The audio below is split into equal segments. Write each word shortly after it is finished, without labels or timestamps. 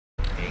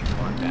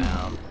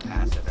down,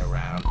 pass it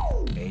around.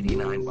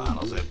 89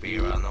 bottles of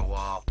beer on the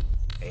wall.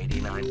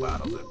 89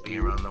 bottles of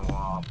beer on the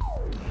wall.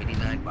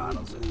 89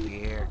 bottles of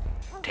beer.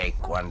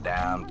 Take one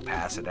down,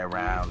 pass it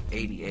around.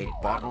 88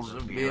 bottles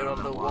of beer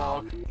on the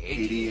wall.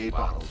 88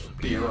 bottles of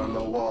beer on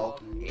the wall.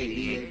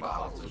 88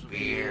 bottles of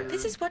beer.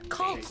 This is what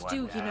cults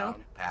do, you know.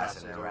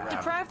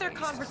 Deprive their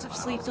converts of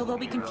sleep so they'll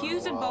be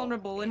confused and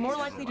vulnerable and more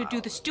likely to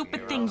do the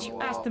stupid things you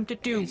ask them to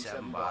do.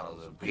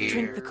 Like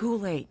drink the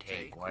Kool-Aid.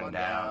 Take one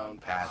down,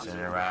 pass it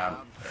around.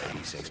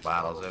 86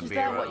 bottles of Is beer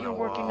that on what the you're wall.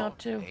 working up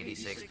to?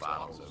 86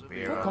 bottles of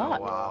beer Oh, on God.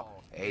 the wall.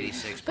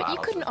 86 But you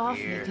bottles couldn't of off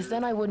me, beer. because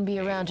then I wouldn't be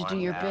around to do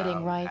your One bidding,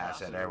 down, right?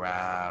 Pass it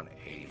around.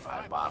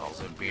 85 bottles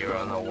of beer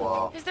on the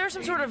wall. Is there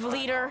some sort of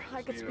leader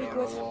I could speak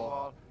with?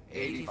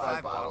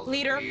 85 bottles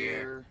Leader? of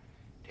beer.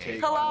 Take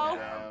Hello? one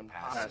down,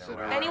 pass it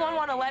around. Anyone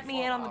want to let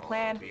me in on the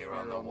plan? Beer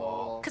on the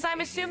wall. Because I'm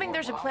assuming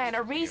there's a plan,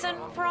 a reason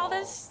for all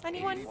this.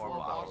 Anyone? 84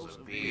 bottles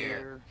of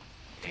beer.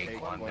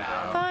 Take one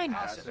down. Fine.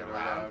 Pass it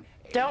around.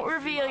 Don't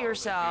reveal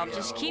yourself.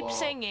 Just keep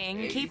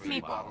singing. Keep me...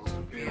 Bottles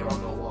of beer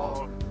on the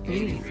wall.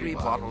 83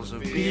 bottles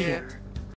of beer.